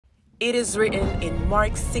It is written in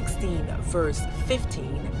Mark 16, verse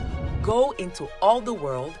 15, "Go into all the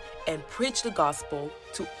world and preach the gospel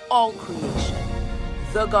to all creation."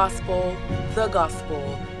 The gospel,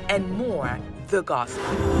 and more the gospel.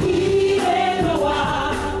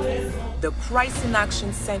 The Christ in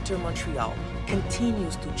Action Center Montreal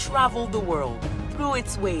continues to travel the world through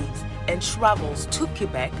its waves and travels to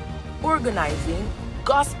Quebec, organizing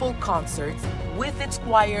gospel concerts with its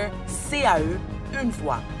choir CaeUne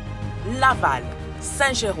Voix. Laval,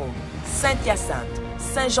 Saint-Jérôme, Saint-Hyacinthe,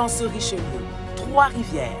 Saint-Jean-sur-Richelieu,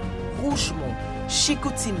 Trois-Rivières, Rougemont,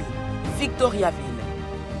 Chicoutimi, Victoriaville.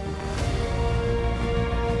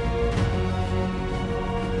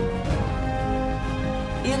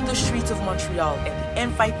 In the streets of Montreal and the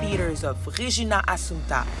amphitheaters of Regina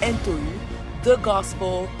Assunta and Tohu, the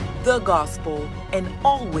gospel, and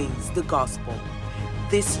always the gospel.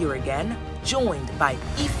 This year again, joined by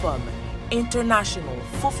IFOM, International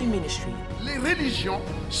Fofi Ministry. Les religions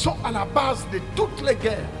sont à la base de toutes les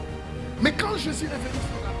guerres. Mais quand Jésus est venu sur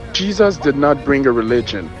la terre, Jesus did not bring a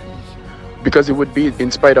religion because it would be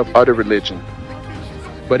in spite of other religion.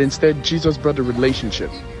 But instead, Jesus brought a relationship.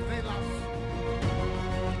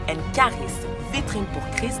 And Caris, Vitrine pour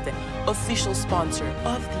Christ, official sponsor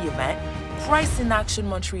of the event, Christ in Action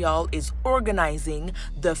Montreal is organizing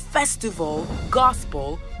the festival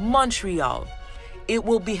Gospel Montreal. It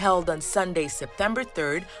will be held on Sunday, September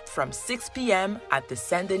 3rd from 6 p.m. at the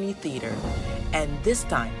St-Denis Theatre. And this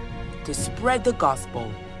time, to spread the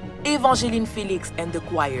gospel, Evangeline Felix and the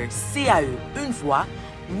choir CaeUne Voix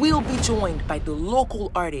will be joined by the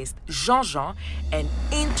local artist Jean-Jean and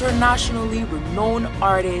internationally renowned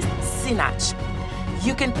artist Sinach.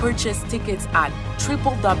 You can purchase tickets at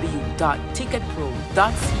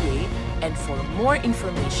www.ticketpro.ca, and for more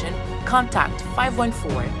information, contact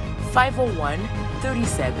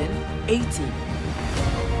 514-501-3718.